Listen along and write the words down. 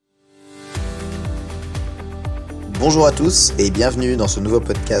Bonjour à tous et bienvenue dans ce nouveau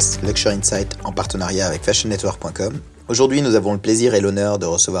podcast Luxury Insight en partenariat avec fashionnetwork.com. Aujourd'hui, nous avons le plaisir et l'honneur de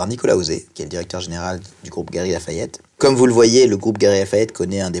recevoir Nicolas Houzé, qui est le directeur général du groupe Galeries Lafayette. Comme vous le voyez, le groupe Galeries Lafayette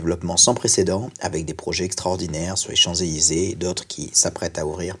connaît un développement sans précédent, avec des projets extraordinaires sur les Champs-Élysées et d'autres qui s'apprêtent à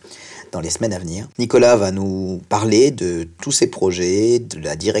ouvrir dans les semaines à venir. Nicolas va nous parler de tous ces projets, de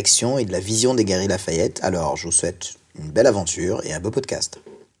la direction et de la vision des Galeries Lafayette. Alors, je vous souhaite une belle aventure et un beau podcast.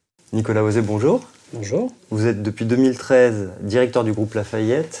 Nicolas Houzé, bonjour. Bonjour. Vous êtes depuis 2013 directeur du groupe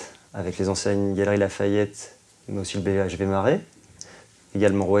Lafayette, avec les enseignes Galeries Lafayette, mais aussi le BHV Marais,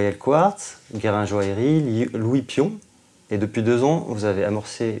 également Royal Quartz, Guérin Joaillerie, Louis Pion. Et depuis 2 ans, vous avez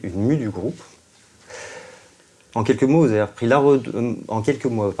amorcé une mue du groupe. En quelques mois, vous avez repris la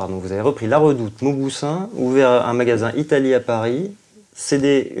Redoute Mauboussin, ouvert un magasin Italie à Paris,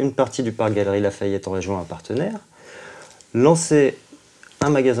 cédé une partie du parc Galeries Lafayette en région à un partenaire, lancé un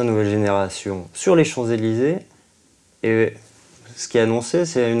magasin nouvelle génération sur les Champs-Élysées. Et ce qui est annoncé,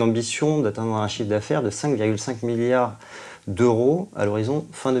 c'est une ambition d'atteindre un chiffre d'affaires de 5,5 milliards d'euros à l'horizon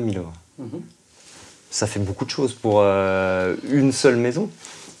fin 2020. Ça fait beaucoup de choses pour une seule maison.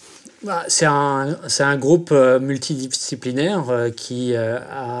 C'est un groupe multidisciplinaire qui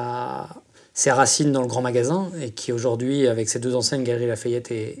a ses racines dans le grand magasin et qui aujourd'hui, avec ses 2 enseignes, Galeries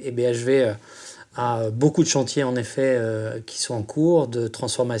Lafayette et BHV, a beaucoup de chantiers en effet qui sont en cours de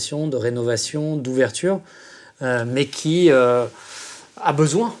transformation, de rénovation, d'ouverture, mais qui a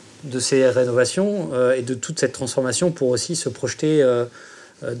besoin de ces rénovations et de toute cette transformation pour aussi se projeter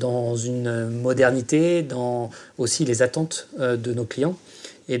dans une modernité, dans aussi les attentes de nos clients.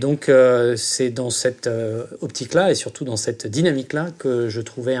 Et donc c'est dans cette optique-là et surtout dans cette dynamique-là que je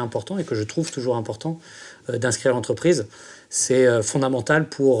trouvais important et que je trouve toujours important d'inscrire l'entreprise. C'est fondamental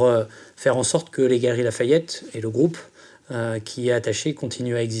pour faire en sorte que les Galeries Lafayette et le groupe qui est attaché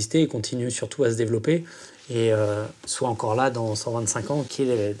continue à exister et continue surtout à se développer et soit encore là dans 125 ans, qui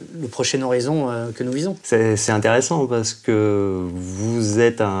est le prochain horizon que nous visons. C'est intéressant parce que vous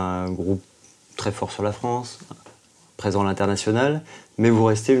êtes un groupe très fort sur la France, présent à l'international, mais vous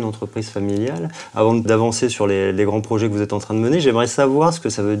restez une entreprise familiale. Avant d'avancer sur les grands projets que vous êtes en train de mener, j'aimerais savoir ce que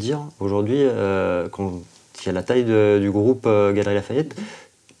ça veut dire aujourd'hui quand il y a la taille du groupe Galeries Lafayette.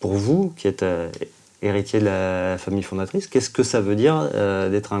 Pour vous, qui êtes héritier de la famille fondatrice, qu'est-ce que ça veut dire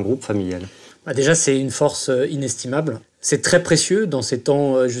d'être un groupe familial ? Déjà, c'est une force inestimable. C'est très précieux dans ces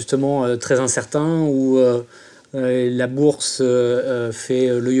temps justement très incertains où la bourse fait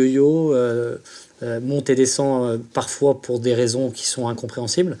le yo-yo, monte et descend parfois pour des raisons qui sont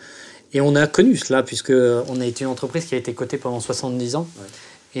incompréhensibles. Et on a connu cela puisqu'on a été une entreprise qui a été cotée pendant 70 ans. Ouais.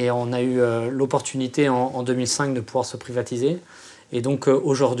 Et on a eu l'opportunité en 2005 de pouvoir se privatiser. Et donc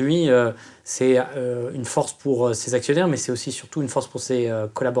aujourd'hui, c'est une force pour ses actionnaires, mais c'est aussi surtout une force pour ses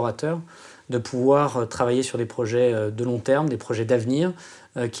collaborateurs de pouvoir travailler sur des projets de long terme, des projets d'avenir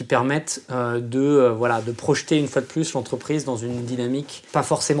qui permettent de projeter une fois de plus l'entreprise dans une dynamique pas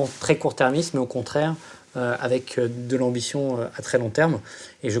forcément très court-termiste, mais au contraire avec de l'ambition à très long terme.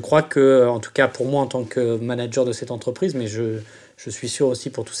 Et je crois que, en tout cas pour moi en tant que manager de cette entreprise, mais je suis sûr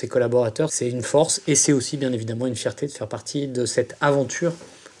aussi pour tous ses collaborateurs, c'est une force et c'est aussi bien évidemment une fierté de faire partie de cette aventure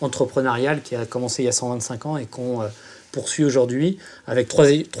entrepreneuriale qui a commencé il y a 125 ans et qu'on poursuit aujourd'hui avec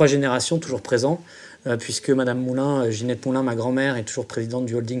trois générations toujours présentes, puisque Madame Moulin, Ginette Moulin, ma grand-mère, est toujours présidente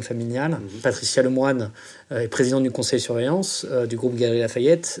du holding familial. Patricia Lemoine est présidente du conseil de surveillance du groupe Galeries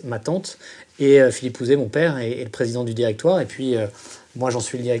Lafayette, ma tante, et Philippe Houzé, mon père, est le président du directoire. Et puis moi j'en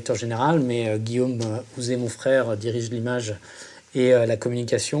suis le directeur général, mais Guillaume Houzé, mon frère, dirige l'image et la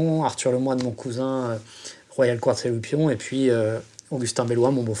communication. Arthur Lemoine, mon cousin, Royal Quartz et Louis Pion, et puis Augustin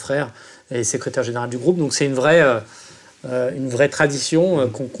Bellois, mon beau-frère, est secrétaire général du groupe. Donc c'est une vraie tradition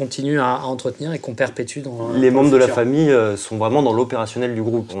qu'on continue à entretenir et qu'on perpétue dans les dans membres le de la futur. famille sont vraiment dans l'opérationnel du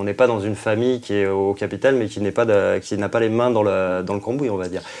groupe. On n'est pas dans une famille qui est au capital, mais qui n'a pas les mains dans le cambouis, on va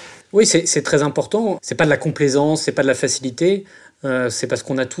dire. Oui, c'est très important. C'est pas de la complaisance, c'est pas de la facilité. C'est parce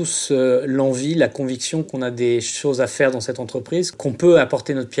qu'on a tous l'envie, la conviction qu'on a des choses à faire dans cette entreprise, qu'on peut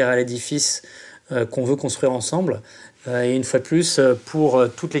apporter notre pierre à l'édifice qu'on veut construire ensemble. Et une fois de plus, pour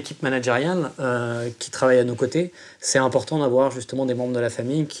toute l'équipe managériale qui travaille à nos côtés, c'est important d'avoir justement des membres de la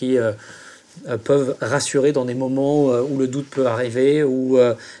famille qui peuvent rassurer dans des moments où le doute peut arriver, où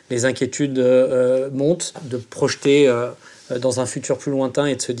les inquiétudes montent, de projeter dans un futur plus lointain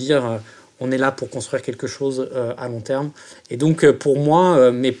et de se dire on est là pour construire quelque chose à long terme. Et donc pour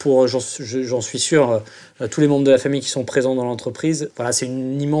moi, mais pour j'en suis sûr, tous les membres de la famille qui sont présents dans l'entreprise, voilà, c'est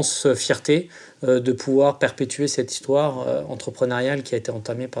une immense fierté de pouvoir perpétuer cette histoire entrepreneuriale qui a été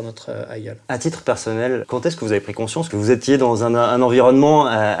entamée par notre aïeul. À titre personnel, quand est-ce que vous avez pris conscience que vous étiez dans un environnement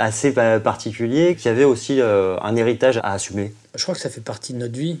assez particulier, qui avait aussi un héritage à assumer ? Je crois que ça fait partie de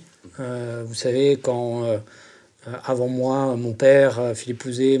notre vie. Vous savez, quand avant moi, mon père, Philippe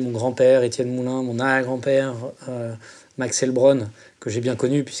Houzé, mon grand-père, Étienne Moulin, mon arrière-grand-père, Max Elbron, que j'ai bien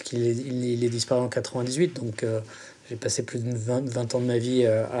connu puisqu'il est disparu en 98, donc j'ai passé plus de 20 ans de ma vie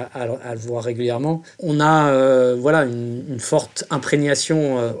à le voir régulièrement. On a une forte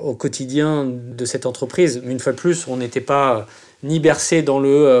imprégnation au quotidien de cette entreprise. Mais une fois de plus, on n'était pas ni bercé dans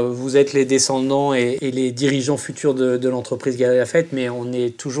vous êtes les descendants et les dirigeants futurs de l'entreprise Galeries Lafayette, mais on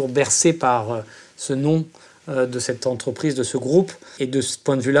est toujours bercé par ce nom de cette entreprise, de ce groupe. Et de ce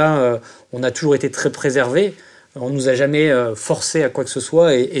point de vue-là, on a toujours été très préservés. On ne nous a jamais forcé à quoi que ce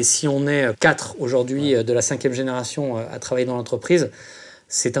soit. Et si on est 4 aujourd'hui de la 5e génération à travailler dans l'entreprise,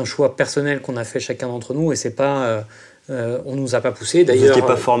 c'est un choix personnel qu'on a fait chacun d'entre nous. Et c'est pas, on ne nous a pas poussé. D'ailleurs, vous n'étiez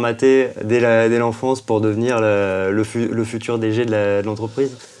pas formaté dès l'enfance pour devenir le futur DG de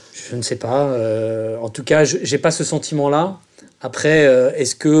l'entreprise ? Je ne sais pas. En tout cas, je n'ai pas ce sentiment-là. Après,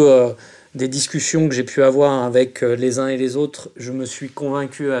 est-ce que des discussions que j'ai pu avoir avec les uns et les autres, je me suis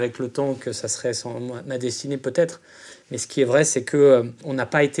convaincu avec le temps que ça serait ma destinée peut-être. Mais ce qui est vrai, c'est qu'on n'a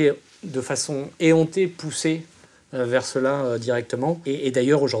pas été de façon éhontée poussé vers cela directement. Et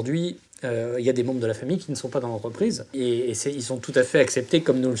d'ailleurs, aujourd'hui, il y a des membres de la famille qui ne sont pas dans l'entreprise. Et ils sont tout à fait acceptés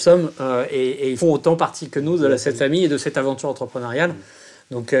comme nous le sommes. Et ils font autant partie que nous de cette famille et de cette aventure entrepreneuriale.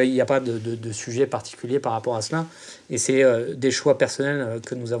 Donc il n'y a pas de sujet particulier par rapport à cela. Et c'est des choix personnels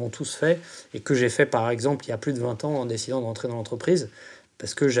que nous avons tous faits et que j'ai fait par exemple il y a plus de 20 ans en décidant d'entrer dans l'entreprise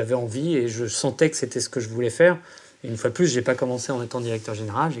parce que j'avais envie et je sentais que c'était ce que je voulais faire. Et une fois de plus, je n'ai pas commencé en étant directeur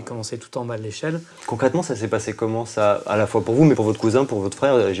général, j'ai commencé tout en bas de l'échelle. Concrètement, ça s'est passé comment ça, à la fois pour vous, mais pour votre cousin, pour votre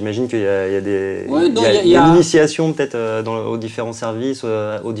frère? J'imagine qu'il y a une initiation peut-être aux différents services,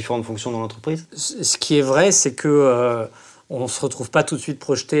 aux différentes fonctions dans l'entreprise. Ce qui est vrai, c'est que on ne se retrouve pas tout de suite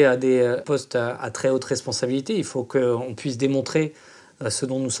projeté à des postes à très haute responsabilité. Il faut qu'on puisse démontrer ce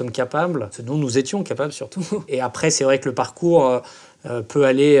dont nous sommes capables, ce dont nous étions capables surtout. Et après, c'est vrai que le parcours peut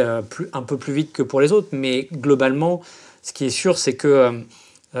aller un peu plus vite que pour les autres. Mais globalement, ce qui est sûr, c'est que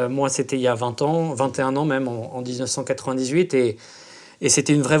moi, c'était il y a 21 ans même, en 1998. Et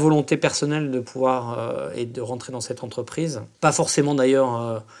c'était une vraie volonté personnelle de pouvoir et de rentrer dans cette entreprise. Pas forcément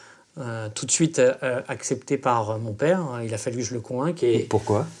d'ailleurs... tout de suite accepté par mon père. Il a fallu que je le convainque. Et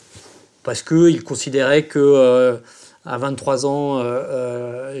pourquoi ? Parce qu'il considérait que à 23 ans,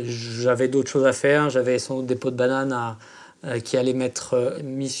 j'avais d'autres choses à faire. J'avais sans doute des pots de banane qui allaient m'être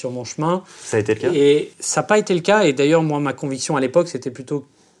mis sur mon chemin. Ça a été le cas ? Et ça n'a pas été le cas. Et d'ailleurs, moi, ma conviction à l'époque, c'était plutôt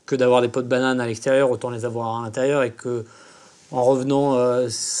que d'avoir des pots de banane à l'extérieur, autant les avoir à l'intérieur. Et que en revenant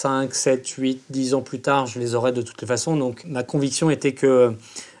 5, 7, 8, 10 ans plus tard, je les aurais de toutes les façons. Donc ma conviction était que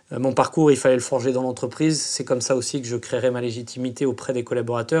mon parcours, il fallait le forger dans l'entreprise. C'est comme ça aussi que je créerai ma légitimité auprès des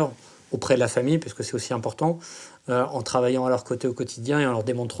collaborateurs, auprès de la famille, parce que c'est aussi important, en travaillant à leur côté au quotidien et en leur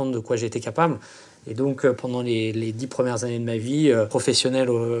démontrant de quoi j'étais capable. Et donc, pendant les 10 premières années de ma vie professionnelle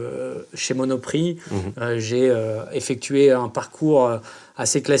chez Monoprix, j'ai effectué un parcours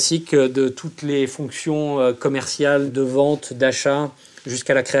assez classique de toutes les fonctions commerciales, de vente, d'achat,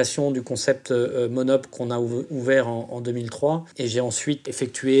 jusqu'à la création du concept Monop qu'on a ouvert en 2003. Et j'ai ensuite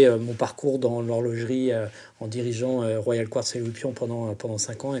effectué mon parcours dans l'horlogerie en dirigeant Royal Quartz et Louis Pion pendant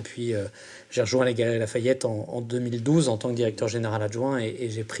 5 ans. Et puis j'ai rejoint les Galeries Lafayette en 2012 en tant que directeur général adjoint et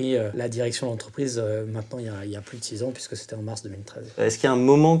j'ai pris la direction de l'entreprise maintenant il y a plus de 6 ans puisque c'était en mars 2013. Est-ce qu'il y a un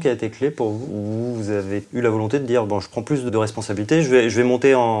moment qui a été clé pour vous où vous avez eu la volonté de dire bon, je prends plus de responsabilités, je vais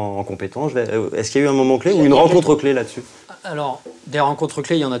monter en compétence Est-ce qu'il y a eu un moment clé ou une rencontre clé là-dessus ? Alors, des rencontres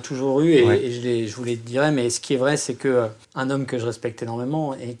clés, il y en a toujours eu et je vous les dirai, mais ce qui est vrai, c'est qu'un homme que je respecte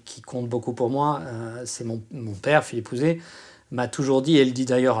énormément et qui compte beaucoup pour moi, c'est mon père, Philippe Houzé, m'a toujours dit, et il le dit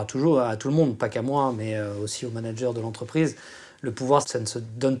d'ailleurs à tout le monde, pas qu'à moi, mais aussi aux managers de l'entreprise, le pouvoir, ça ne se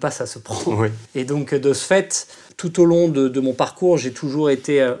donne pas, ça se prend. Oui. Et donc, de ce fait, tout au long de mon parcours, j'ai toujours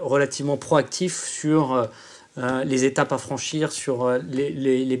été relativement proactif sur les étapes à franchir, sur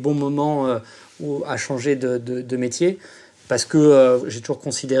les bons moments à changer de métier. Parce que j'ai toujours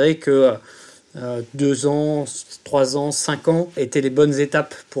considéré que 2 ans, 3 ans, 5 ans étaient les bonnes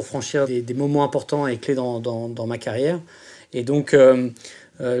étapes pour franchir des moments importants et clés dans ma carrière. Et donc,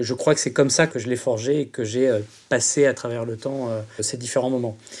 je crois que c'est comme ça que je l'ai forgé et que j'ai passé à travers le temps ces différents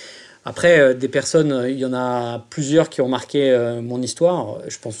moments. Après, des personnes, il y en a plusieurs qui ont marqué mon histoire.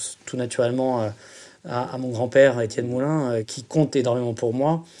 Je pense tout naturellement à mon grand-père, Étienne Moulin, qui compte énormément pour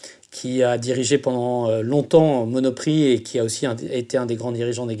moi, qui a dirigé pendant longtemps Monoprix et qui a aussi été un des grands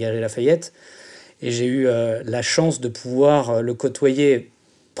dirigeants des Galeries Lafayette. Et j'ai eu la chance de pouvoir le côtoyer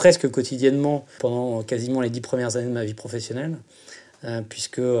presque quotidiennement pendant quasiment les 10 premières années de ma vie professionnelle,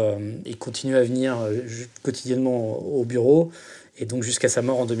 puisqu'il continue à venir quotidiennement au bureau. Et donc jusqu'à sa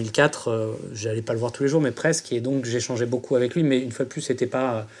mort en 2004, je n'allais pas le voir tous les jours, mais presque. Et donc j'échangeais beaucoup avec lui, mais une fois de plus, c'était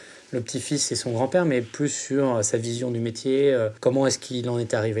pas le petit-fils et son grand-père, mais plus sur sa vision du métier, comment est-ce qu'il en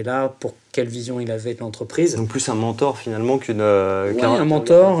est arrivé là, pour quelle vision il avait de l'entreprise. Donc plus un mentor finalement qu'une... Oui, un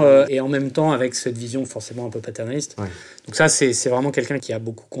mentor, et en même temps avec cette vision forcément un peu paternaliste. Ouais. Donc ça, c'est vraiment quelqu'un qui a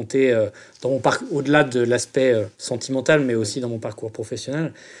beaucoup compté dans mon parcours, au-delà de l'aspect sentimental, mais aussi dans mon parcours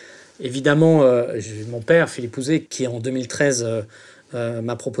professionnel. Évidemment, j'ai mon père, Philippe Houzé, qui en 2013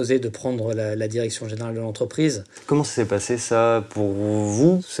 m'a proposé de prendre la direction générale de l'entreprise. Comment ça s'est passé ça pour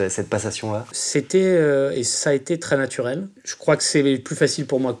vous, cette passation-là ? C'était, et ça a été très naturel. Je crois que c'est plus facile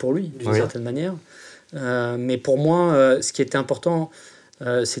pour moi que pour lui, d'une certaine manière. Mais pour moi, ce qui était important,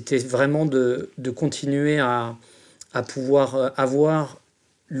 c'était vraiment de continuer à pouvoir avoir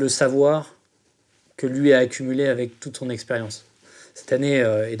le savoir que lui a accumulé avec toute son expérience. Cette année,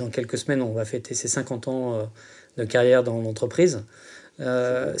 et dans quelques semaines, on va fêter ses 50 ans de carrière dans l'entreprise.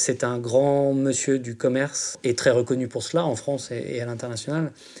 C'est un grand monsieur du commerce et très reconnu pour cela en France et à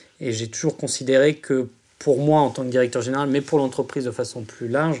l'international. Et j'ai toujours considéré que pour moi, en tant que directeur général, mais pour l'entreprise de façon plus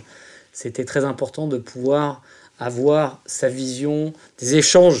large, c'était très important de pouvoir avoir sa vision, des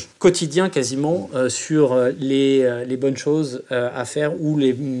échanges quotidiens quasiment sur les bonnes choses à faire ou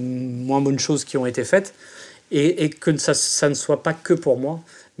les moins bonnes choses qui ont été faites. Et que ça ne soit pas que pour moi,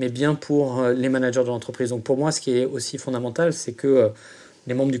 mais bien pour les managers de l'entreprise. Donc pour moi, ce qui est aussi fondamental, c'est que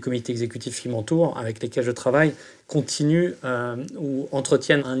les membres du comité exécutif qui m'entourent, avec lesquels je travaille, continuent ou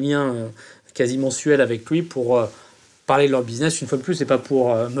entretiennent un lien quasi mensuel avec lui pour parler de leur business. Une fois de plus, c'est pas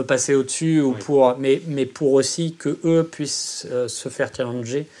pour me passer au-dessus, ou mais pour aussi qu'eux puissent se faire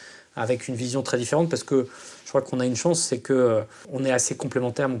challenger avec une vision très différente, parce que je crois qu'on a une chance, c'est qu'on est assez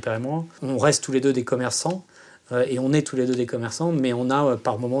complémentaires, mon père et moi. On reste tous les deux des commerçants, et on est tous les deux des commerçants, mais on a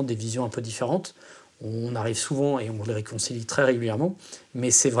par moments des visions un peu différentes. On arrive souvent et on les réconcilie très régulièrement,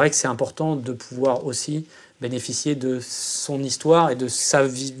 mais c'est vrai que c'est important de pouvoir aussi bénéficier de son histoire et de sa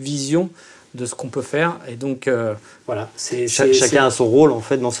vision de ce qu'on peut faire. Et donc, voilà. Chacun a son rôle, en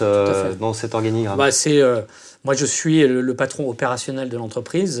fait, dans cet organigramme. Moi, je suis le patron opérationnel de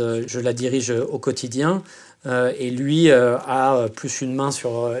l'entreprise. Je la dirige au quotidien. Et lui a plus une main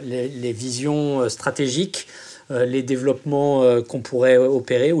sur les visions stratégiques, les développements qu'on pourrait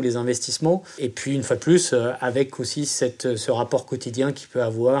opérer ou les investissements. Et puis, une fois de plus, avec aussi ce rapport quotidien qu'il peut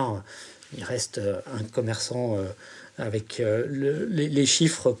avoir. Il reste un commerçant avec les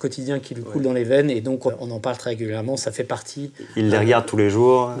chiffres quotidiens qui lui coulent dans les veines. Et donc, on en parle très régulièrement. Ça fait partie... Il les regarde tous les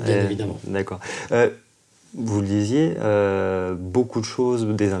jours. Bien évidemment. D'accord. Vous le disiez, beaucoup de choses,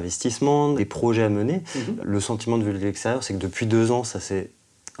 des investissements, des projets à mener. Le sentiment de vue de l'extérieur, c'est que depuis 2 ans, ça s'est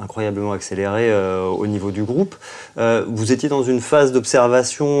incroyablement accéléré au niveau du groupe. Vous étiez dans une phase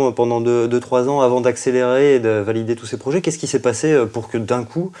d'observation pendant 2-3 ans avant d'accélérer et de valider tous ces projets. Qu'est-ce qui s'est passé pour que d'un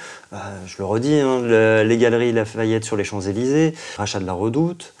coup, je le redis, les Galeries Lafayette sur les Champs-Élysées, rachat de la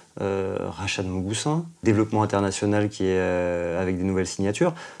Redoute, rachat de Mauboussin, développement international qui est avec des nouvelles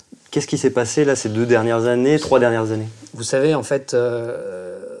signatures. Qu'est-ce qui s'est passé là ces 3 dernières années ? Vous savez, en fait,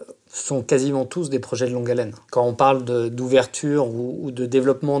 sont quasiment tous des projets de longue haleine. Quand on parle d'ouverture ou de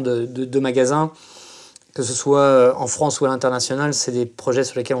développement de magasins, que ce soit en France ou à l'international, c'est des projets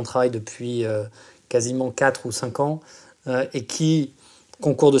sur lesquels on travaille depuis quasiment 4 ou 5 ans et qui,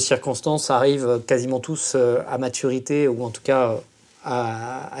 concours de circonstances, arrivent quasiment tous à maturité ou en tout cas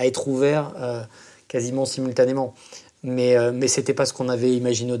à être ouverts quasiment simultanément. Mais ce n'était pas ce qu'on avait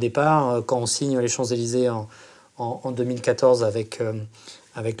imaginé au départ. Quand on signe les Champs-Élysées en 2014 avec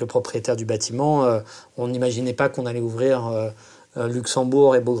le propriétaire du bâtiment, on n'imaginait pas qu'on allait ouvrir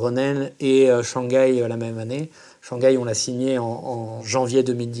Luxembourg et Beaugrenelle et Shanghai la même année. Shanghai, on l'a signé en janvier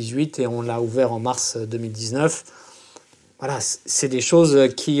 2018 et on l'a ouvert en mars 2019. Voilà, c'est des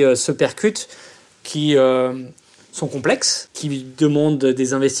choses qui se percutent, qui sont complexes, qui demandent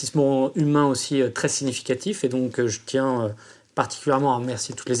des investissements humains aussi très significatifs. Et donc, je tiens particulièrement à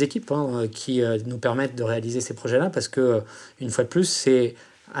remercier toutes les équipes qui nous permettent de réaliser ces projets-là, parce que, une fois de plus, c'est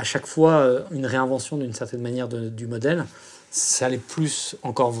à chaque fois une réinvention d'une certaine manière du modèle. Ça l'est plus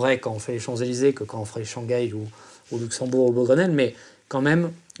encore vrai quand on fait les Champs-Élysées que quand on fait Shanghai ou Luxembourg ou Beaugrenelle, mais quand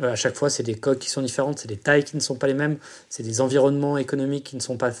même, À chaque fois, c'est des coques qui sont différentes, c'est des tailles qui ne sont pas les mêmes, c'est des environnements économiques qui ne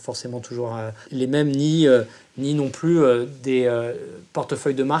sont pas forcément toujours les mêmes, ni non plus des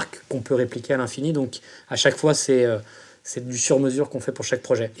portefeuilles de marques qu'on peut répliquer à l'infini. Donc à chaque fois, c'est du sur-mesure qu'on fait pour chaque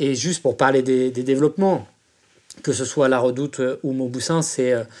projet. Et juste pour parler des développements, que ce soit La Redoute ou Mauboussin,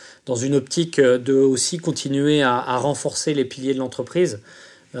 c'est dans une optique de aussi continuer à renforcer les piliers de l'entreprise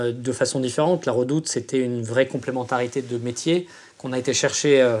de façon différente. La Redoute, c'était une vraie complémentarité de métier qu'on a été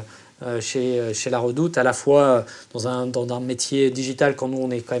chercher chez La Redoute, à la fois dans un métier digital, quand nous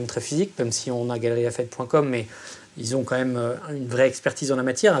on est quand même très physique, même si on a galerielafayette.com, mais ils ont quand même une vraie expertise dans la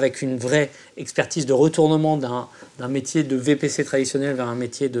matière, avec une vraie expertise de retournement d'un métier de VPC traditionnel vers un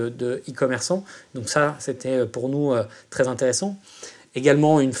métier de e-commerçant. Donc ça, c'était pour nous très intéressant.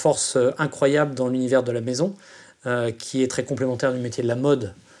 Également une force incroyable dans l'univers de la maison, qui est très complémentaire du métier de la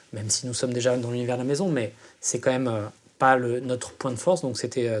mode, même si nous sommes déjà dans l'univers de la maison, mais c'est quand même pas notre point de force, donc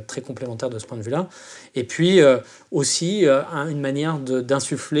c'était très complémentaire de ce point de vue-là. Et puis aussi une manière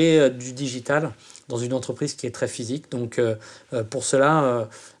d'insuffler du digital dans une entreprise qui est très physique. Donc pour cela,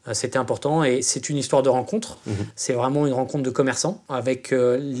 c'était important, et c'est une histoire de rencontre. C'est vraiment une rencontre de commerçants avec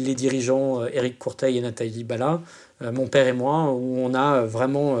les dirigeants Éric Courteil et Nathalie Bala, mon père et moi, où on a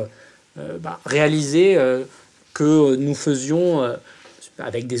vraiment réalisé que nous faisions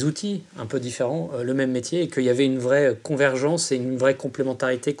avec des outils un peu différents, le même métier, et qu'il y avait une vraie convergence et une vraie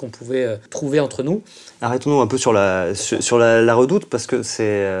complémentarité qu'on pouvait trouver entre nous. Arrêtons-nous un peu sur la Redoute, parce que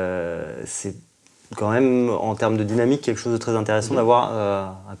c'est quand même, en termes de dynamique, quelque chose de très intéressant d'avoir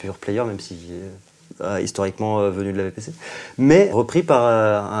un pure player, même si historiquement venu de la VPC, mais repris par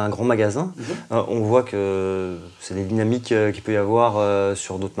un grand magasin. On voit que c'est des dynamiques qu'il peut y avoir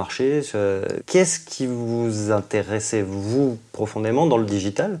sur d'autres marchés. Qu'est-ce qui vous intéressait, vous, profondément dans le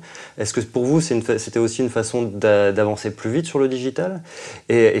digital? Est-ce que pour vous, c'était aussi une façon d'avancer plus vite sur le digital?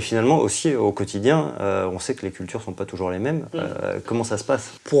 Et finalement, aussi, au quotidien, on sait que les cultures ne sont pas toujours les mêmes. Comment ça se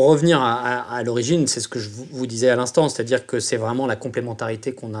passe? Pour revenir à l'origine, c'est ce que je vous disais à l'instant, c'est-à-dire que c'est vraiment la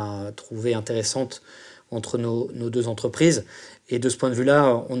complémentarité qu'on a trouvée intéressante entre nos deux entreprises. Et de ce point de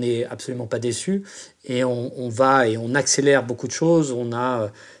vue-là, on n'est absolument pas déçus. Et on va et on accélère beaucoup de choses. On a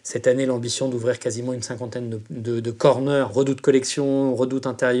cette année l'ambition d'ouvrir quasiment une cinquantaine de corners, Redoute Collection, Redoute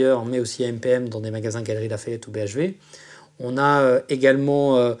Intérieur, mais aussi MPM dans des magasins Galeries Lafayette ou BHV. On a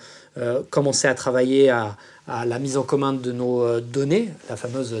également commencé à travailler à la mise en commun de nos données, la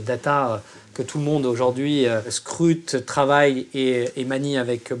fameuse data que tout le monde aujourd'hui scrute, travaille et manie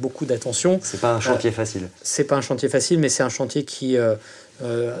avec beaucoup d'attention. C'est pas un chantier facile. C'est pas un chantier facile, mais c'est un chantier qui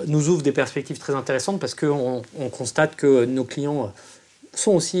nous ouvre des perspectives très intéressantes, parce qu'on constate que nos clients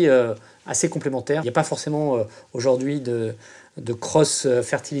sont aussi assez complémentaires. Il n'y a pas forcément aujourd'hui de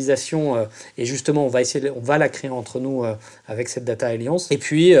cross-fertilisation, et justement on va la créer entre nous avec cette Data Alliance. Et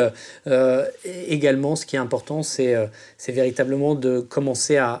puis également, ce qui est important, c'est véritablement de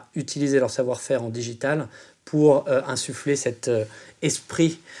commencer à utiliser leur savoir-faire en digital pour insuffler cet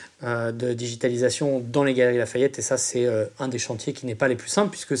esprit de digitalisation dans les Galeries Lafayette. Et ça, c'est un des chantiers qui n'est pas les plus simples,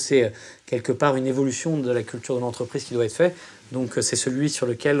 puisque c'est quelque part une évolution de la culture de l'entreprise qui doit être faite. Donc c'est celui sur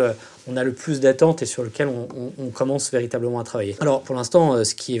lequel on a le plus d'attentes et sur lequel on commence véritablement à travailler. Alors pour l'instant,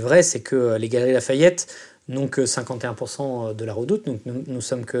 ce qui est vrai, c'est que les Galeries Lafayette n'ont que 51% de la Redoute. Donc nous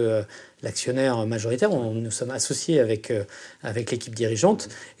sommes que l'actionnaire majoritaire. Nous sommes associés avec l'équipe dirigeante.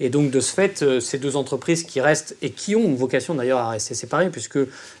 Et donc de ce fait, ces deux entreprises qui restent et qui ont vocation d'ailleurs à rester séparées, puisque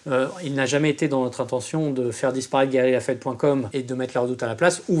il n'a jamais été dans notre intention de faire disparaître galerielafayette.com et de mettre la Redoute à la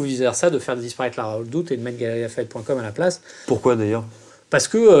place, ou vice-versa, de faire disparaître la Redoute et de mettre galerielafayette.com à la place. Pourquoi d'ailleurs ? Parce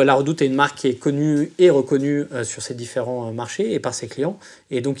que la Redoute est une marque qui est connue et reconnue sur ses différents marchés et par ses clients.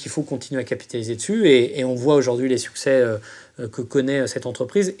 Et donc, il faut continuer à capitaliser dessus. Et on voit aujourd'hui les succès que connaît cette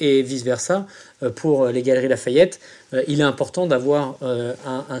entreprise. Et vice-versa, pour les Galeries Lafayette, il est important d'avoir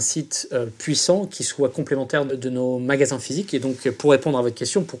un site puissant qui soit complémentaire de nos magasins physiques. Et donc, pour répondre à votre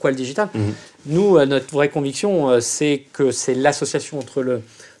question, pourquoi le digital ? Nous, notre vraie conviction, c'est que c'est l'association entre le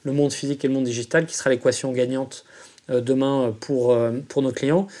monde physique et le monde digital qui sera l'équation gagnante demain pour nos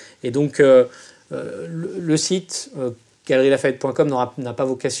clients. Et donc le site galerielafayette.com n'a pas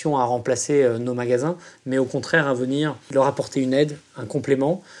vocation à remplacer nos magasins, mais au contraire à venir leur apporter une aide, un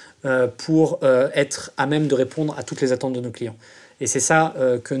complément pour être à même de répondre à toutes les attentes de nos clients. Et c'est ça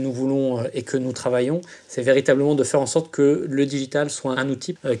que nous voulons et que nous travaillons, c'est véritablement de faire en sorte que le digital soit un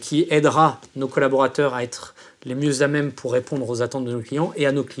outil qui aidera nos collaborateurs à être les mieux à même pour répondre aux attentes de nos clients, et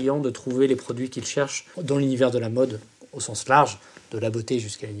à nos clients de trouver les produits qu'ils cherchent dans l'univers de la mode au sens large, de la beauté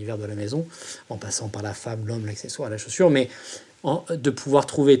jusqu'à l'univers de la maison, en passant par la femme, l'homme, l'accessoire, la chaussure, mais de pouvoir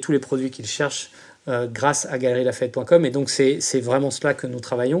trouver tous les produits qu'ils cherchent grâce à galerielafayette.com. Et donc, c'est vraiment cela que nous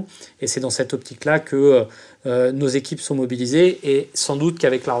travaillons. Et c'est dans cette optique-là que nos équipes sont mobilisées. Et sans doute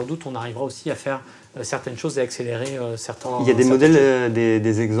qu'avec la Redoute, on arrivera aussi à faire certaines choses et accélérer certains... Il y a des modèles,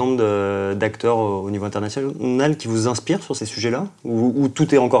 des exemples d'acteurs au niveau international qui vous inspirent sur ces sujets-là ou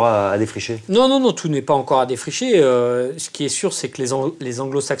tout est encore à défricher? Non, tout n'est pas encore à défricher. Ce qui est sûr, c'est que les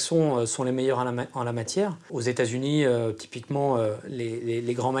anglo-saxons sont les meilleurs en la matière. Aux États-Unis, typiquement,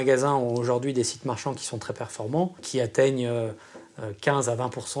 les grands magasins ont aujourd'hui des sites marchands qui sont très performants, qui atteignent 15 à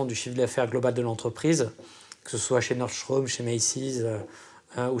 20% du chiffre d'affaires global de l'entreprise, que ce soit chez Nordstrom, chez Macy's...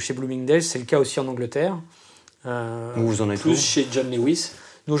 ou chez Bloomingdale's, c'est le cas aussi en Angleterre. Vous en êtes plus chez John Lewis.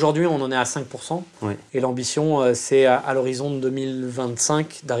 Nous, aujourd'hui, on en est à 5%. Oui. Et l'ambition, c'est à l'horizon de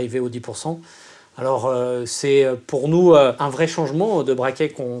 2025 d'arriver aux 10%. Alors, c'est pour nous un vrai changement de braquet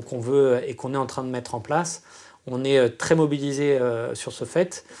qu'on veut et qu'on est en train de mettre en place. On est très mobilisés sur ce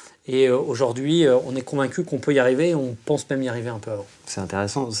fait. Et aujourd'hui, on est convaincu qu'on peut y arriver et on pense même y arriver un peu avant. C'est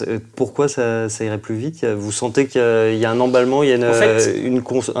intéressant. Pourquoi ça irait plus vite? Vous sentez qu'il y a un emballement, il y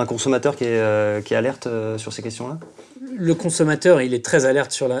a un consommateur qui est alerte sur ces questions-là? Le consommateur, il est très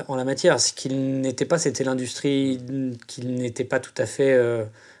alerte en la matière. Ce qu'il n'était pas, c'était l'industrie qui n'était pas tout à fait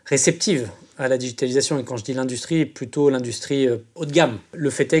réceptive à la digitalisation. Et quand je dis l'industrie, plutôt l'industrie haut de gamme. Le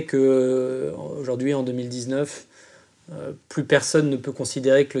fait est qu'aujourd'hui, en 2019... plus personne ne peut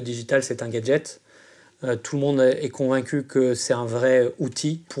considérer que le digital c'est un gadget. Tout le monde est convaincu que c'est un vrai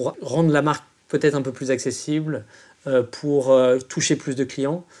outil pour rendre la marque peut-être un peu plus accessible, pour toucher plus de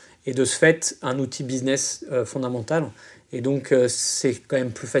clients et de ce fait un outil business fondamental. Et donc c'est quand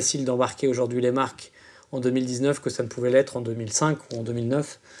même plus facile d'embarquer aujourd'hui les marques en 2019 que ça ne pouvait l'être en 2005 ou en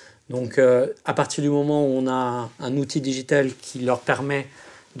 2009. Donc à partir du moment où on a un outil digital qui leur permet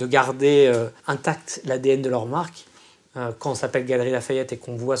de garder intact l'ADN de leur marque, quand on s'appelle Galeries Lafayette et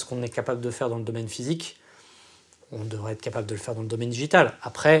qu'on voit ce qu'on est capable de faire dans le domaine physique, on devrait être capable de le faire dans le domaine digital.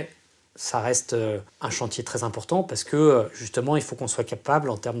 Après, ça reste un chantier très important parce que justement, il faut qu'on soit capable,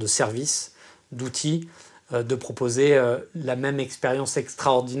 en termes de services, d'outils, de proposer la même expérience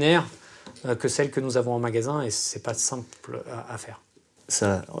extraordinaire que celle que nous avons en magasin, et c'est pas simple à faire.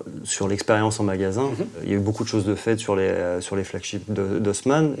 Ça, sur l'expérience en magasin, il y a eu beaucoup de choses de faites sur les flagships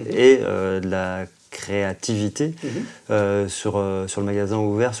d'Haussmann et de la créativité sur le magasin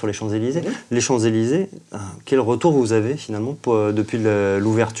ouvert sur les Champs-Élysées. Les Champs-Élysées, quel retour vous avez finalement depuis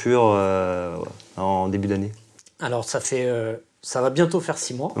l'ouverture en début d'année? Alors ça va bientôt faire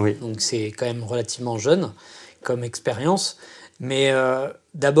 6 mois, donc c'est quand même relativement jeune comme expérience, mais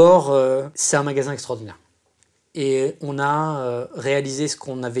d'abord c'est un magasin extraordinaire. Et on a réalisé ce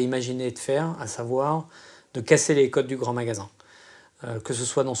qu'on avait imaginé de faire, à savoir de casser les codes du grand magasin. Que ce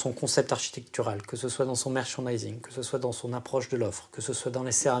soit dans son concept architectural, que ce soit dans son merchandising, que ce soit dans son approche de l'offre, que ce soit dans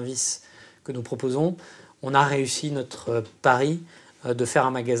les services que nous proposons, on a réussi notre pari de faire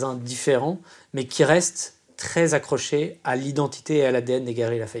un magasin différent, mais qui reste très accroché à l'identité et à l'ADN des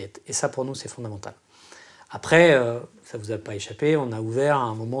Galeries Lafayette. Et ça, pour nous, c'est fondamental. Après, ça ne vous a pas échappé, on a ouvert à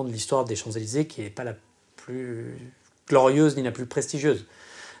un moment de l'histoire des Champs-Élysées qui n'est pas la plus glorieuse ni la plus prestigieuse.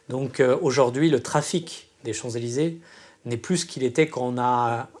 Donc aujourd'hui, le trafic des Champs-Élysées n'est plus ce qu'il était quand on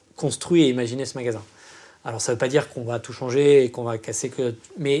a construit et imaginé ce magasin. Alors ça ne veut pas dire qu'on va tout changer et qu'on va casser que...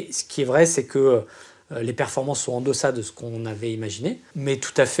 Mais ce qui est vrai, c'est que les performances sont en deçà de ce qu'on avait imaginé, mais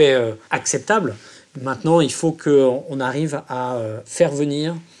tout à fait acceptable. Maintenant, il faut qu'on arrive à faire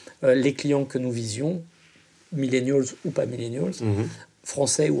venir les clients que nous visions, millennials ou pas millennials,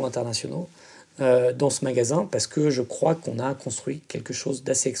 français ou internationaux, dans ce magasin, parce que je crois qu'on a construit quelque chose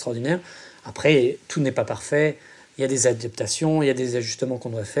d'assez extraordinaire. Après, tout n'est pas parfait. Il y a des adaptations, il y a des ajustements qu'on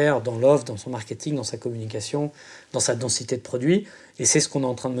doit faire dans l'offre, dans son marketing, dans sa communication, dans sa densité de produits. Et c'est ce qu'on est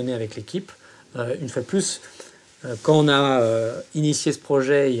en train de mener avec l'équipe. Une fois de plus, quand on a initié ce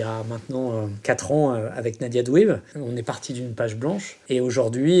projet il y a maintenant 4 ans avec Nadia Douib, on est parti d'une page blanche. Et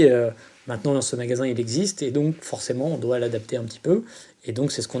aujourd'hui, maintenant, ce magasin, il existe. Et donc, forcément, on doit l'adapter un petit peu. Et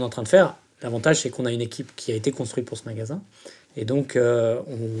donc, c'est ce qu'on est en train de faire. L'avantage, c'est qu'on a une équipe qui a été construite pour ce magasin. Et donc,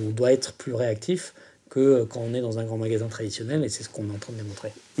 on doit être plus réactif que quand on est dans un grand magasin traditionnel, et c'est ce qu'on est en train de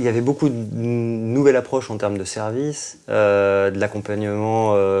démontrer. Il y avait beaucoup de nouvelles approches en termes de service, de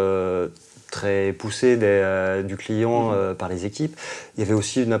l'accompagnement très poussé du client par les équipes. Il y avait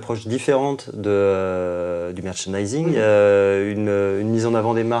aussi une approche différente du merchandising, une mise en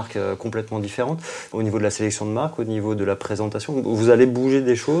avant des marques complètement différente, au niveau de la sélection de marques, au niveau de la présentation. Vous allez bouger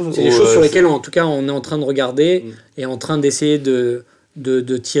des choses? C'est des choses sur lesquelles, en tout cas, on est en train de regarder et en train d'essayer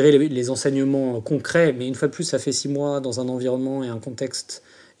de tirer les enseignements concrets, mais une fois de plus, ça fait 6 mois dans un environnement et un contexte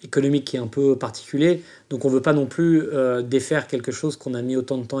économique qui est un peu particulier, donc on ne veut pas non plus défaire quelque chose qu'on a mis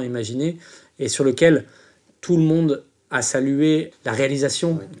autant de temps à imaginer, et sur lequel tout le monde a salué la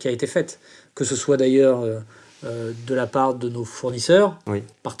réalisation qui a été faite, que ce soit d'ailleurs de la part de nos fournisseurs,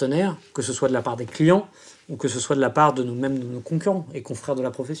 partenaires, que ce soit de la part des clients, ou que ce soit de la part de nous-mêmes, de nos concurrents et confrères de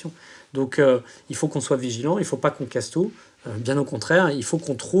la profession. Donc il faut qu'on soit vigilant, il ne faut pas qu'on casse tout. Bien au contraire, il faut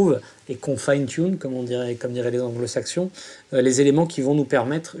qu'on trouve et qu'on fine-tune, comme diraient les anglo-saxons, les éléments qui vont nous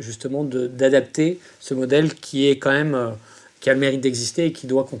permettre justement d'adapter ce modèle qui est quand même... qui a le mérite d'exister et qui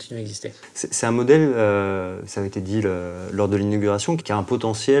doit continuer à exister. C'est un modèle, ça a été dit lors de l'inauguration, qui a un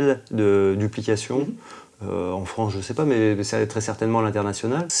potentiel de duplication. En France, je ne sais pas, mais c'est très certainement à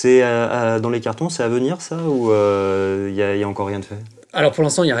l'international. C'est dans les cartons, c'est à venir ça, ou il y a encore rien de fait? Alors pour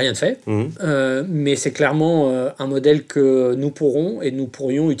l'instant, il n'y a rien de fait, mais c'est clairement un modèle que nous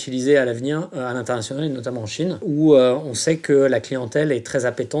pourrions utiliser à l'avenir à l'international, et notamment en Chine, où on sait que la clientèle est très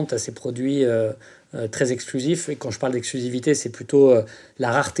appétente à ces produits très exclusifs. Et quand je parle d'exclusivité, c'est plutôt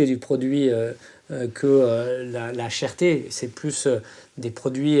la rareté du produit que la cherté. C'est plus des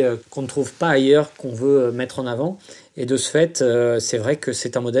produits qu'on ne trouve pas ailleurs, qu'on veut mettre en avant. Et de ce fait, c'est vrai que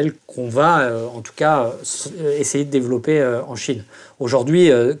c'est un modèle qu'on va, en tout cas, essayer de développer en Chine.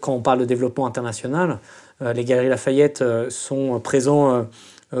 Aujourd'hui, quand on parle de développement international, les Galeries Lafayette sont présents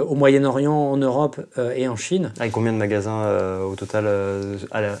au Moyen-Orient, en Europe et en Chine. Avec combien de magasins au total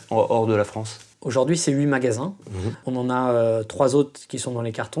hors de la France? Aujourd'hui, c'est 8 magasins. On en a 3 autres qui sont dans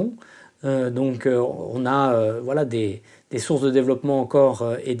les cartons. Donc, on a des sources de développement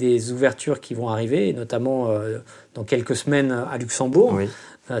encore et des ouvertures qui vont arriver, et notamment dans quelques semaines à Luxembourg.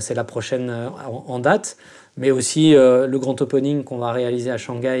 C'est la prochaine en date. Mais aussi le grand opening qu'on va réaliser à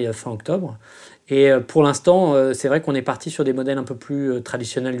Shanghai fin octobre. Et pour l'instant, c'est vrai qu'on est parti sur des modèles un peu plus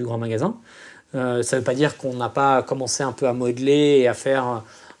traditionnels du grand magasin. Ça ne veut pas dire qu'on n'a pas commencé un peu à modeler et à faire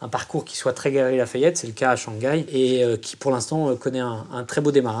un parcours qui soit très Galeries Lafayette, c'est le cas à Shanghai, et qui pour l'instant connaît un très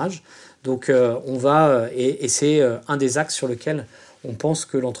beau démarrage. Donc on va, et c'est un des axes sur lequel on pense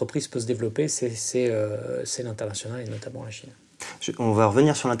que l'entreprise peut se développer, c'est l'international et notamment la Chine. On va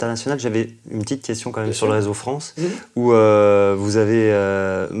revenir sur l'international. J'avais une petite question quand même sur le réseau France, où vous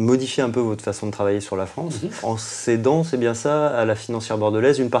avez modifié un peu votre façon de travailler sur la France, en cédant, c'est bien ça, à la financière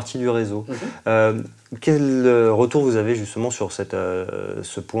bordelaise, une partie du réseau. Quel retour vous avez justement sur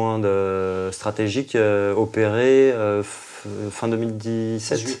ce point stratégique opéré fin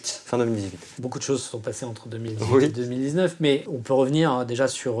 2017 Fin 2018. Beaucoup de choses sont passées entre 2018 et 2019, mais on peut revenir déjà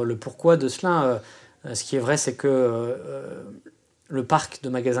sur le pourquoi de cela. Ce qui est vrai, c'est que le parc de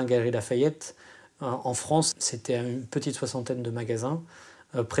magasins Galeries Lafayette en France, c'était une petite soixantaine de magasins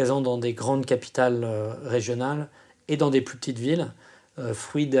présents dans des grandes capitales régionales et dans des plus petites villes,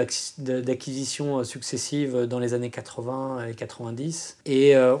 fruit d'acquisitions successives dans les années 80 et 90.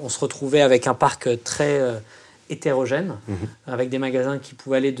 Et on se retrouvait avec un parc très hétérogène, avec des magasins qui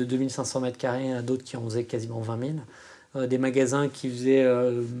pouvaient aller de 2500 m² à d'autres qui en faisaient quasiment 20 000. Des magasins qui faisaient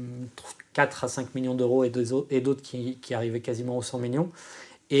 4 à 5 millions d'euros et d'autres qui arrivaient quasiment aux 100 millions.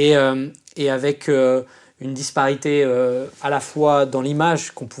 Et avec une disparité à la fois dans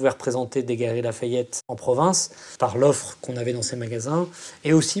l'image qu'on pouvait représenter des Galeries Lafayette en province, par l'offre qu'on avait dans ces magasins,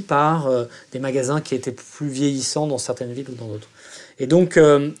 et aussi par des magasins qui étaient plus vieillissants dans certaines villes ou dans d'autres. Et donc,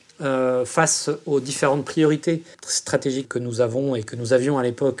 face aux différentes priorités stratégiques que nous avons et que nous avions à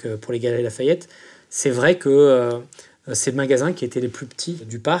l'époque pour les Galeries Lafayette, c'est vrai que ces magasins qui étaient les plus petits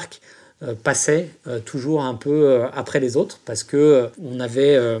du parc passaient toujours un peu après les autres, parce qu'on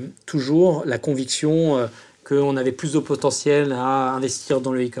avait toujours la conviction qu'on avait plus de potentiel à investir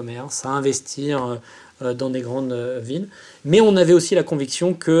dans le e-commerce, à investir dans des grandes villes. Mais on avait aussi la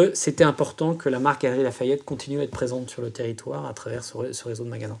conviction que c'était important que la marque Galeries Lafayette continue à être présente sur le territoire à travers ce réseau de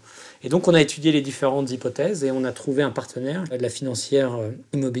magasins. Et donc on a étudié les différentes hypothèses et on a trouvé un partenaire, de la financière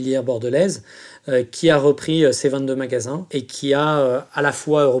immobilière bordelaise, qui a repris ces 22 magasins et qui a à la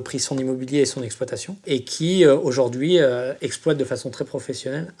fois repris son immobilier et son exploitation, et qui aujourd'hui exploite de façon très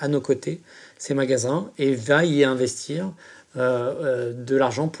professionnelle à nos côtés ces magasins et va y investir de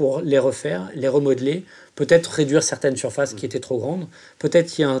l'argent pour les refaire, les remodeler, peut-être réduire certaines surfaces qui étaient trop grandes,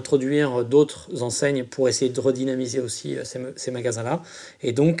 peut-être y introduire d'autres enseignes pour essayer de redynamiser aussi ces magasins-là,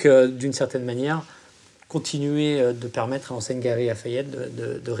 et donc d'une certaine manière continuer de permettre à l'enseigne Galeries Lafayette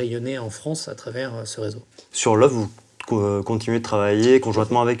de rayonner en France à travers ce réseau. Sur l'offre, vous continuez de travailler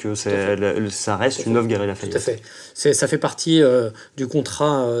conjointement avec eux, ça reste une offre Galeries Lafayette. Tout à fait. Ça fait partie du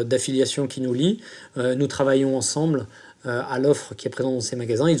contrat d'affiliation qui nous lie. Nous travaillons ensemble à l'offre qui est présente dans ces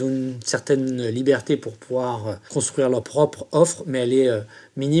magasins. Ils ont une certaine liberté pour pouvoir construire leur propre offre, mais elle est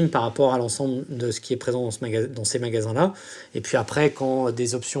minime par rapport à l'ensemble de ce qui est présent dans ces magasins-là. Et puis après, quand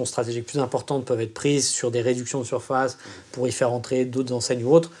des options stratégiques plus importantes peuvent être prises sur des réductions de surface pour y faire entrer d'autres enseignes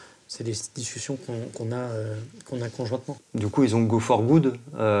ou autres, C'est des discussions qu'on a conjointement. Du coup, ils ont Go for Good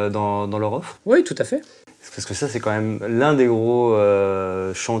dans leur offre. Oui, tout à fait. Parce que ça, c'est quand même l'un des gros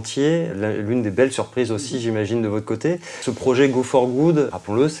chantiers, l'une des belles surprises aussi, j'imagine, de votre côté. Ce projet Go for Good,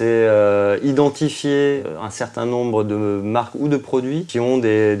 rappelons-le, c'est identifier un certain nombre de marques ou de produits qui ont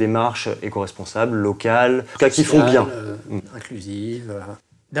des démarches éco-responsables, locales, en tout cas qui font bien. Inclusives.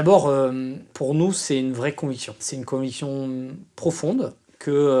 D'abord, pour nous, c'est une vraie conviction. C'est une conviction profonde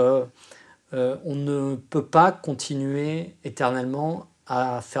que on ne peut pas continuer éternellement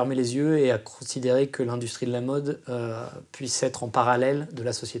à fermer les yeux et à considérer que l'industrie de la mode puisse être en parallèle de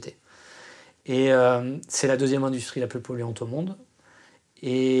la société. Et c'est la deuxième industrie la plus polluante au monde.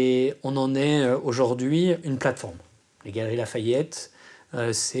 Et on en est aujourd'hui une plateforme. Les Galeries Lafayette,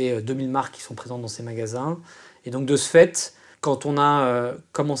 c'est 2000 marques qui sont présentes dans ces magasins. Et donc de ce fait, quand on a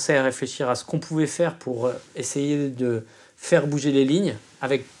commencé à réfléchir à ce qu'on pouvait faire pour essayer de faire bouger les lignes,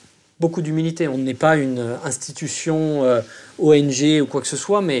 avec beaucoup d'humilité. On n'est pas une institution ONG ou quoi que ce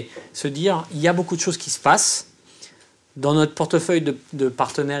soit, mais se dire, il y a beaucoup de choses qui se passent. Dans notre portefeuille de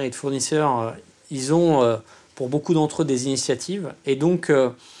partenaires et de fournisseurs, ils ont, pour beaucoup d'entre eux, des initiatives. Et donc,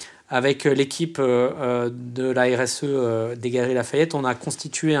 avec l'équipe de la RSE des Galeries Lafayette, on a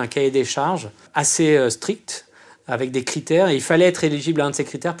constitué un cahier des charges assez strict, avec des critères. Et il fallait être éligible à un de ces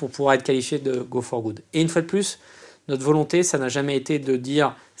critères pour pouvoir être qualifié de Go for Good. Et une fois de plus, notre volonté, ça n'a jamais été de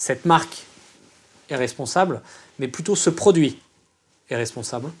dire cette marque est responsable, mais plutôt ce produit est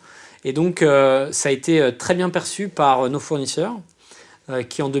responsable. Et donc, ça a été très bien perçu par nos fournisseurs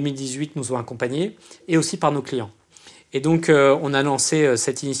qui, en 2018, nous ont accompagnés, et aussi par nos clients. Et donc, on a lancé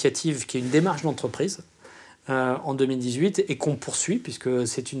cette initiative qui est une démarche d'entreprise en 2018 et qu'on poursuit, puisque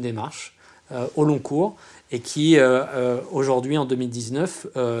c'est une démarche au long cours et qui, aujourd'hui, en 2019,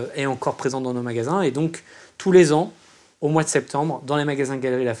 est encore présente dans nos magasins. Et donc, tous les ans, au mois de septembre, dans les magasins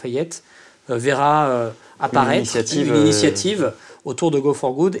Galeries Lafayette, verra apparaître une initiative autour de Go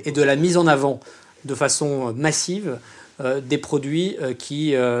for Good et de la mise en avant de façon massive des produits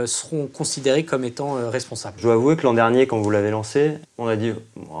qui seront considérés comme étant responsables. Je dois avouer que l'an dernier, quand vous l'avez lancé, on a dit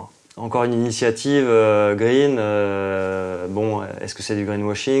encore une initiative green. Bon, est-ce que c'est du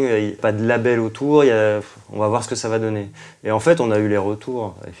greenwashing ? Il n'y a pas de label autour. On va voir ce que ça va donner. Et en fait, on a eu les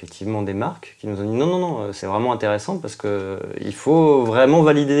retours effectivement des marques qui nous ont dit non, c'est vraiment intéressant parce que il faut vraiment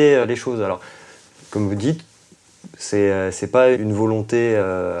valider les choses. Alors, comme vous dites, c'est pas une volonté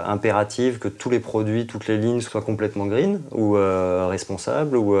impérative que tous les produits, toutes les lignes soient complètement green ou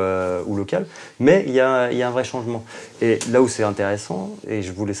responsables ou locales, mais il y a un vrai changement. Et là où c'est intéressant, et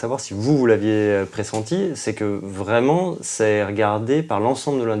je voulais savoir si vous l'aviez pressenti, c'est que vraiment c'est regardé par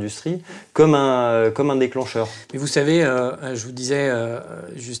l'ensemble de l'industrie comme un déclencheur. Mais vous savez, je vous disais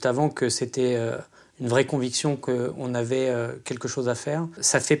juste avant que c'était une vraie conviction qu'on avait quelque chose à faire.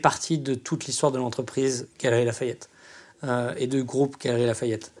 Ça fait partie de toute l'histoire de l'entreprise Galeries Lafayette et du groupe Galeries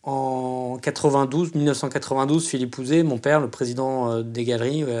Lafayette. En 1992, Philippe Houzé, mon père, le président des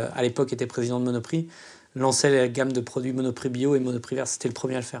Galeries, à l'époque était président de Monoprix, lançait la gamme de produits Monoprix Bio et Monoprix Vert. C'était le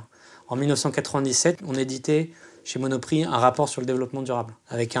premier à le faire. En 1997, on éditait chez Monoprix un rapport sur le développement durable,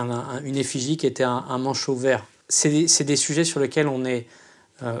 avec une effigie qui était un manchot vert. C'est des sujets sur lesquels on est,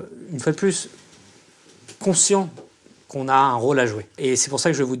 une fois de plus, conscient qu'on a un rôle à jouer. Et c'est pour ça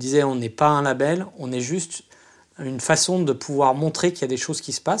que je vous disais, on n'est pas un label, on est juste une façon de pouvoir montrer qu'il y a des choses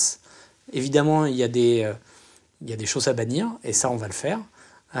qui se passent. Évidemment, il y a des choses à bannir, et ça, on va le faire.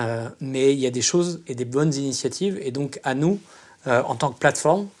 Mais il y a des choses et des bonnes initiatives. Et donc, à nous, en tant que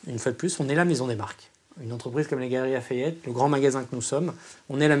plateforme, une fois de plus, on est la maison des marques. Une entreprise comme les Galeries Lafayette, le grand magasin que nous sommes,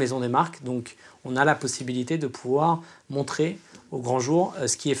 on est la maison des marques. Donc, on a la possibilité de pouvoir montrer au grand jour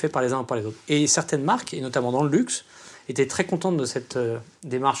ce qui est fait par les uns et par les autres. Et certaines marques, et notamment dans le luxe, étaient très contentes de cette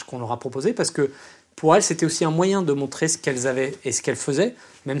démarche qu'on leur a proposée parce que pour elles, c'était aussi un moyen de montrer ce qu'elles avaient et ce qu'elles faisaient,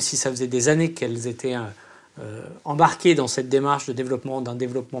 même si ça faisait des années qu'elles étaient embarquées dans cette démarche de développement, d'un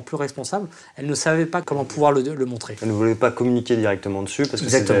développement plus responsable. Elles ne savaient pas comment pouvoir le montrer. Elles ne voulaient pas communiquer directement dessus parce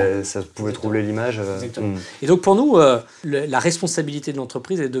que ça pouvait troubler l'image. Et donc pour nous, la responsabilité de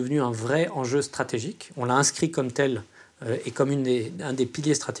l'entreprise est devenue un vrai enjeu stratégique. On l'a inscrit comme tel et comme un des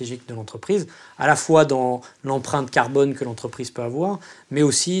piliers stratégiques de l'entreprise, à la fois dans l'empreinte carbone que l'entreprise peut avoir, mais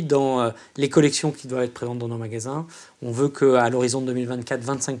aussi dans les collections qui doivent être présentes dans nos magasins. On veut qu'à l'horizon de 2024,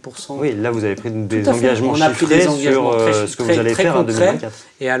 25%... Oui, là vous avez pris des engagements chiffrés sur ce que vous allez faire en 2024.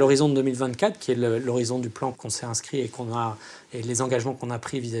 Et à l'horizon de 2024, qui est l'horizon du plan qu'on s'est inscrit et les engagements qu'on a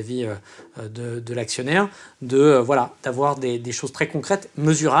pris vis-à-vis de l'actionnaire, d'avoir des choses très concrètes,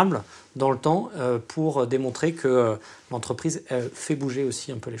 mesurables dans le temps, pour démontrer que l'entreprise fait bouger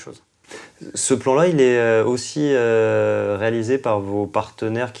aussi un peu les choses. Ce plan-là, il est aussi réalisé par vos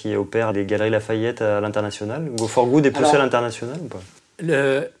partenaires qui opèrent les Galeries Lafayette à l'international. Go for Good est poussé à l'international ou pas ?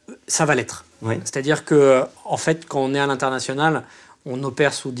 Ça va l'être. Oui. C'est-à-dire que, en fait, quand on est à l'international, on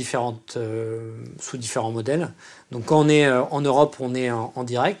opère sous différents modèles. Donc, quand on est en Europe, on est en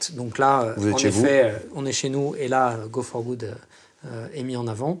direct. Donc là, Vous êtes en chez effet, on est chez nous. Et là, Go for Good est mis en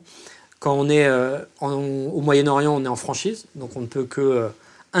avant. Quand on est au Moyen-Orient, on est en franchise. Donc, on ne peut que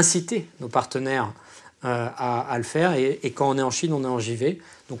inciter nos partenaires à le faire. Et quand on est en Chine, on est en JV.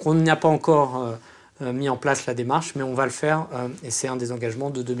 Donc, on n'a pas encore mis en place la démarche, mais on va le faire. Et c'est un des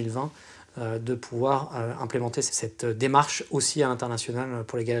engagements de 2020. De pouvoir implémenter cette démarche aussi à l'international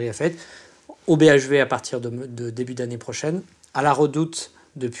pour les Galeries Lafayette, au BHV à partir de début d'année prochaine, à la Redoute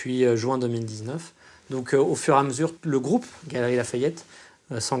depuis juin 2019. Donc au fur et à mesure, le groupe Galeries Lafayette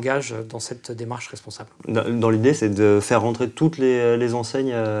s'engage dans cette démarche responsable. Dans l'idée, c'est de faire rentrer toutes les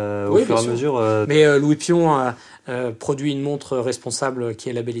enseignes au fur et à mesure. Mais Louis Pion produit une montre responsable qui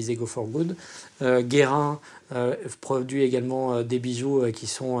est labellisée Go for Good. Guérin produit également des bijoux qui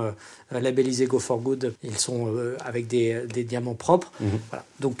sont labellisés Go for Good. Ils sont avec des diamants propres. Voilà.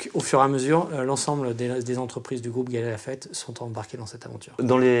 Donc, au fur et à mesure, l'ensemble des entreprises du groupe Galeries Lafayette sont embarquées dans cette aventure.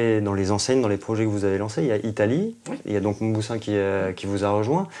 Dans les enseignes, dans les projets que vous avez lancés, il y a Italie, il y a donc Moussin qui vous a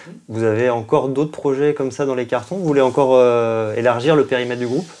rejoint. Vous avez encore d'autres projets comme ça dans les cartons ? Vous voulez encore élargir le périmètre du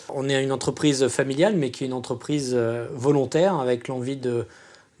groupe ? On est une entreprise familiale, mais qui est une entreprise volontaire, avec l'envie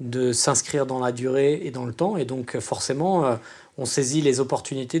de s'inscrire dans la durée et dans le temps. Et donc, forcément, on saisit les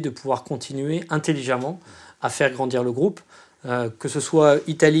opportunités de pouvoir continuer intelligemment à faire grandir le groupe. Que ce soit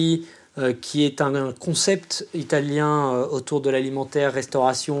Italie, qui est un concept italien autour de l'alimentaire,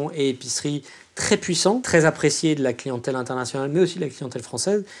 restauration et épicerie très puissant, très apprécié de la clientèle internationale, mais aussi de la clientèle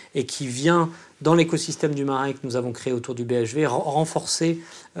française, et qui vient dans l'écosystème du Marais que nous avons créé autour du BHV, renforcer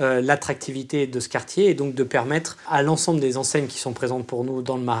l'attractivité de ce quartier et donc de permettre à l'ensemble des enseignes qui sont présentes pour nous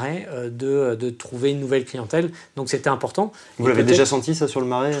dans le Marais de trouver une nouvelle clientèle. Donc c'était important. Vous l'avez déjà senti ça sur le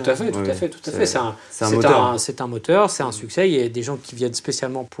Marais ? Tout à fait. C'est un moteur, c'est un succès. Il y a des gens qui viennent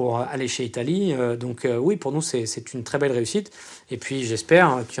spécialement pour aller chez Italie. Donc oui, pour nous, c'est une très belle réussite. Et puis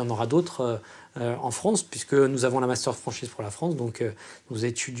j'espère qu'il y en aura d'autres en France, puisque nous avons la Master Franchise pour la France. Donc nous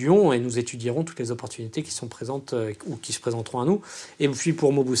étudions et nous étudierons toutes les opportunités qui sont présentes ou qui se présenteront à nous. Et puis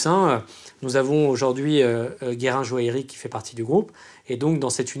pour Mauboussin, nous avons aujourd'hui Guérin Joaillerie qui fait partie du groupe. Et donc dans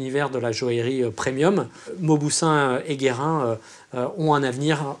cet univers de la joaillerie premium, Mauboussin et Guérin ont un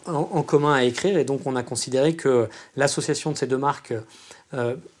avenir en commun à écrire. Et donc on a considéré que l'association de ces deux marques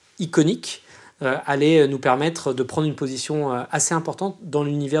iconiques allait nous permettre de prendre une position assez importante dans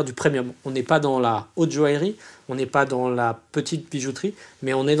l'univers du premium. On n'est pas dans la haute joaillerie, on n'est pas dans la petite bijouterie,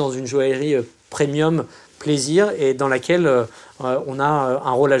 mais on est dans une joaillerie premium, plaisir, et dans laquelle on a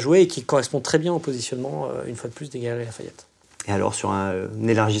un rôle à jouer et qui correspond très bien au positionnement, une fois de plus, des Galeries Lafayette. Et alors, sur un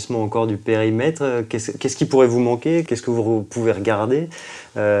élargissement encore du périmètre, qu'est-ce qui pourrait vous manquer ? Qu'est-ce que vous pouvez regarder ?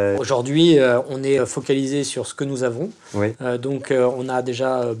 Aujourd'hui, on est focalisé sur ce que nous avons. Oui. Donc, on a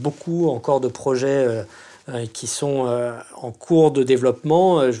déjà beaucoup encore de projets qui sont en cours de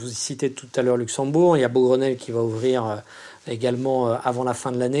développement. Je vous citais tout à l'heure Luxembourg. Il y a Beaugrenelle qui va ouvrir également avant la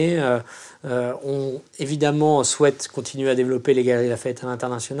fin de l'année. On évidemment souhaite continuer à développer les Galeries Lafayette à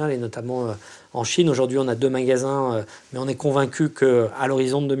l'international et notamment en Chine. Aujourd'hui, on a 2 magasins, mais on est convaincu qu'à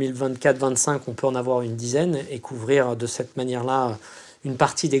l'horizon de 2024-2025, on peut en avoir une dizaine et couvrir de cette manière-là une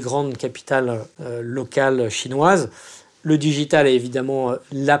partie des grandes capitales locales chinoises. Le digital est évidemment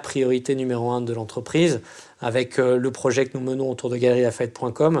la priorité numéro 1 de l'entreprise, avec le projet que nous menons autour de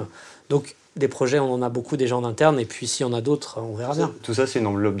galerielafayette.com. Donc, des projets, on en a beaucoup déjà en interne, et puis s'il y en a d'autres, on verra bien. Tout ça, c'est une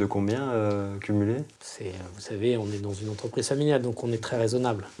enveloppe de combien cumulée ? Vous savez, on est dans une entreprise familiale, donc on est très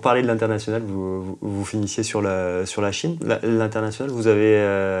raisonnable. Vous parlez de l'international, vous finissiez sur la Chine. L'international, vous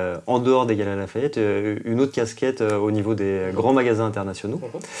avez, en dehors des Galeries Lafayette, une autre casquette au niveau des grands magasins internationaux.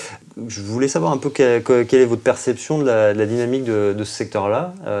 Je voulais savoir un peu quelle est votre perception de la dynamique de ce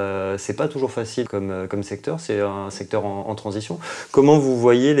secteur-là. C'est pas toujours facile comme secteur, c'est un secteur en transition. Comment vous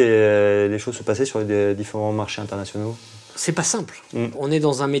voyez les choses se passer sur les différents marchés internationaux ? C'est pas simple. On est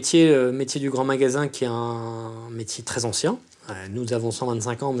dans un métier du grand magasin qui est un métier très ancien. Nous avons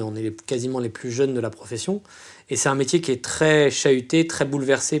 125 ans, mais on est quasiment les plus jeunes de la profession. Et c'est un métier qui est très chahuté, très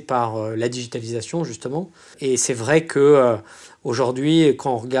bouleversé par la digitalisation, justement. Et c'est vrai qu'aujourd'hui,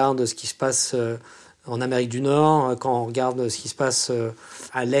 quand on regarde ce qui se passe en Amérique du Nord, quand on regarde ce qui se passe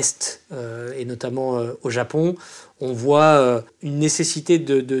à l'Est et notamment au Japon, on voit une nécessité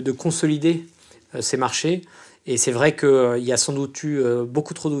de consolider ces marchés. Et c'est vrai qu'il y a sans doute eu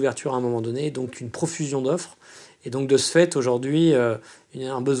beaucoup trop d'ouverture à un moment donné, donc une profusion d'offres. Et donc de ce fait, aujourd'hui, il y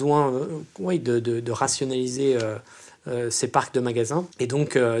a un besoin de rationaliser ces parcs de magasins et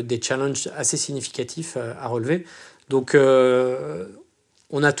donc des challenges assez significatifs à relever. Donc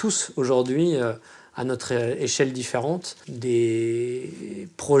on a tous aujourd'hui, à notre échelle différente, des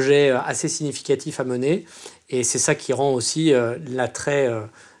projets assez significatifs à mener. Et c'est ça qui rend aussi l'attrait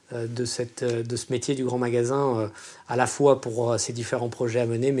de ce métier du grand magasin, à la fois pour ces différents projets à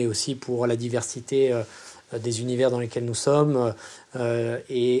mener, mais aussi pour la diversité des univers dans lesquels nous sommes.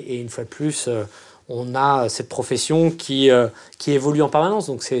 Et une fois de plus, on a cette profession qui évolue en permanence.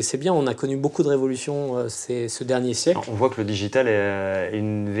 Donc c'est bien, on a connu beaucoup de révolutions ce dernier siècle. On voit que le digital est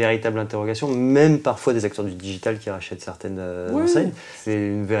une véritable interrogation, même parfois des acteurs du digital qui rachètent certaines enseignes. C'est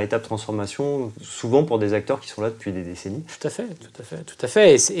une véritable transformation, souvent pour des acteurs qui sont là depuis des décennies. Tout à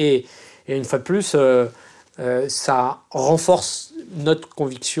fait. Et une fois de plus, ça renforce notre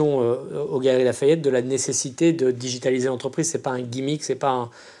conviction aux Galeries Lafayette de la nécessité de digitaliser l'entreprise. C'est pas un gimmick, c'est pas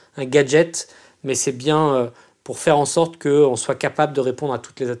un gadget, mais c'est bien pour faire en sorte qu'on soit capable de répondre à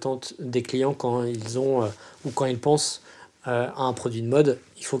toutes les attentes des clients quand ils ont ou quand ils pensent à un produit de mode.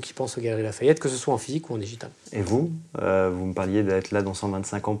 Il faut qu'ils pensent aux Galeries Lafayette, que ce soit en physique ou en digital. Et vous me parliez d'être là dans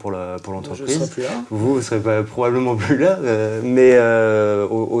 125 ans pour l'entreprise. Je ne serai plus là. Vous ne serez probablement plus là, mais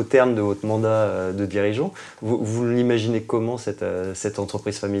au terme de votre mandat de dirigeant, vous l'imaginez comment cette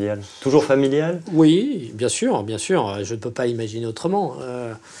entreprise familiale ? Toujours familiale ? Oui, bien sûr. Je ne peux pas imaginer autrement.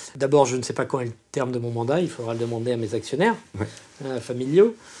 D'abord, je ne sais pas quand est le terme de mon mandat. Il faudra le demander à mes actionnaires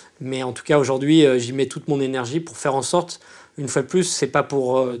familiaux. Mais en tout cas, aujourd'hui, j'y mets toute mon énergie pour faire en sorte, une fois de plus, c'est pas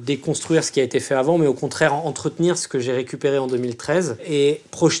pour déconstruire ce qui a été fait avant, mais au contraire, entretenir ce que j'ai récupéré en 2013 et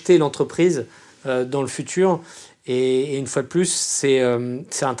projeter l'entreprise dans le futur. Et une fois de plus, c'est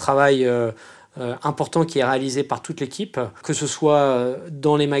un travail important qui est réalisé par toute l'équipe, que ce soit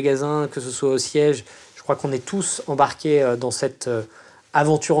dans les magasins, que ce soit au siège. Je crois qu'on est tous embarqués dans cette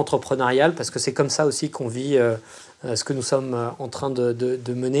aventure entrepreneuriale, parce que c'est comme ça aussi qu'on vit ce que nous sommes en train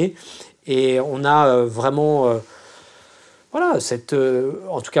de mener. Et on a vraiment,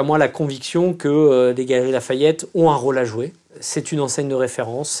 en tout cas moi, la conviction que les Galeries Lafayette ont un rôle à jouer. C'est une enseigne de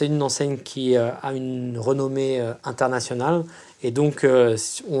référence, c'est une enseigne qui a une renommée internationale. Et donc,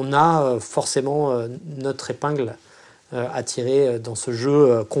 on a forcément notre épingle à tirer dans ce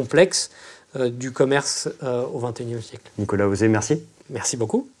jeu complexe du commerce au XXIe siècle. Nicolas Houzé, merci. Merci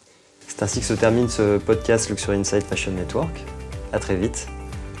beaucoup. C'est ainsi que se termine ce podcast Luxury Insight Fashion Network. À très vite.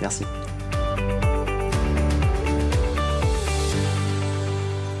 Merci.